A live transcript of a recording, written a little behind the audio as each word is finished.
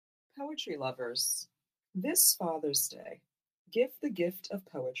Poetry lovers, this Father's Day, give the gift of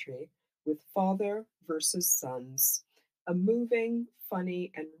poetry with Father versus Sons, a moving,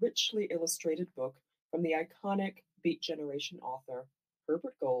 funny, and richly illustrated book from the iconic Beat Generation author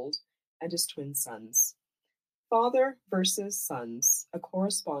Herbert Gold and his twin sons. Father versus Sons, a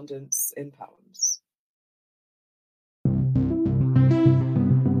correspondence in poems.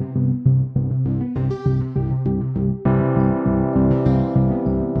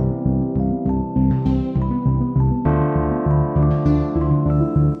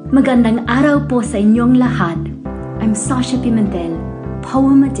 Magandang araw po sa inyong lahat. I'm Sasha Pimentel,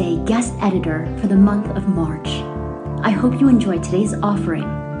 Poem a Day guest editor for the month of March. I hope you enjoyed today's offering,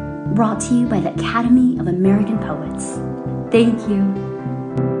 brought to you by the Academy of American Poets. Thank you.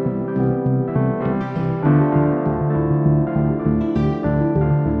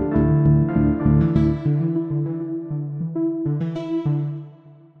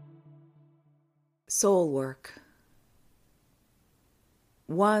 Soul work.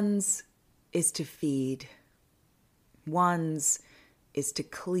 One's is to feed, one's is to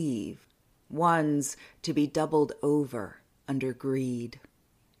cleave, one's to be doubled over under greed.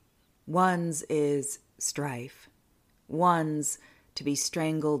 One's is strife, one's to be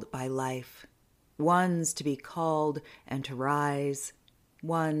strangled by life, one's to be called and to rise,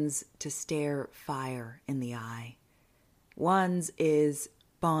 one's to stare fire in the eye. One's is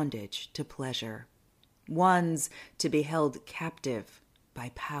bondage to pleasure, one's to be held captive by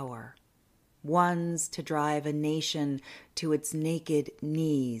power. One's to drive a nation to its naked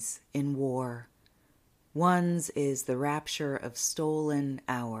knees in war. One's is the rapture of stolen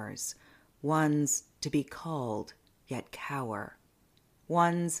hours. One's to be called, yet cower.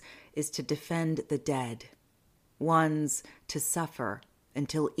 One's is to defend the dead. One's to suffer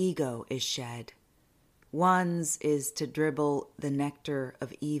until ego is shed. One's is to dribble the nectar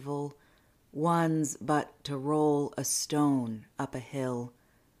of evil. One's but to roll a stone up a hill.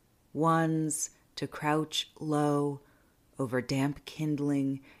 One's to crouch low over damp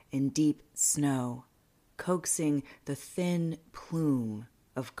kindling in deep snow, coaxing the thin plume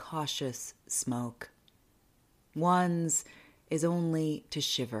of cautious smoke. One's is only to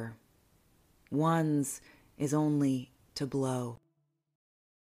shiver. One's is only to blow.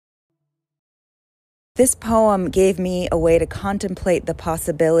 This poem gave me a way to contemplate the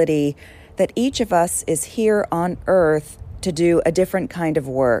possibility that each of us is here on earth to do a different kind of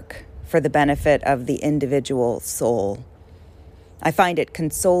work for the benefit of the individual soul. I find it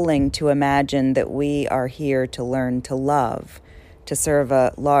consoling to imagine that we are here to learn to love, to serve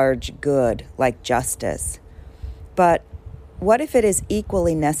a large good like justice. But what if it is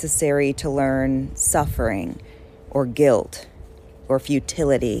equally necessary to learn suffering or guilt or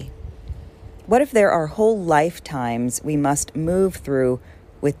futility? What if there are whole lifetimes we must move through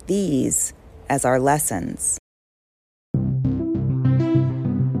with these as our lessons?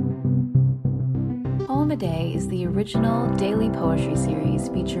 Poem a Day is the original daily poetry series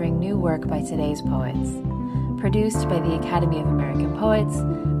featuring new work by today's poets. Produced by the Academy of American Poets,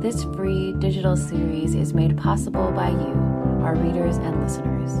 this free digital series is made possible by you, our readers and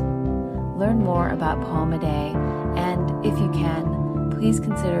listeners. Learn more about Poem a Day, and if you can, please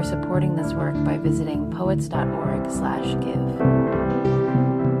consider supporting this work by visiting poets.org/give.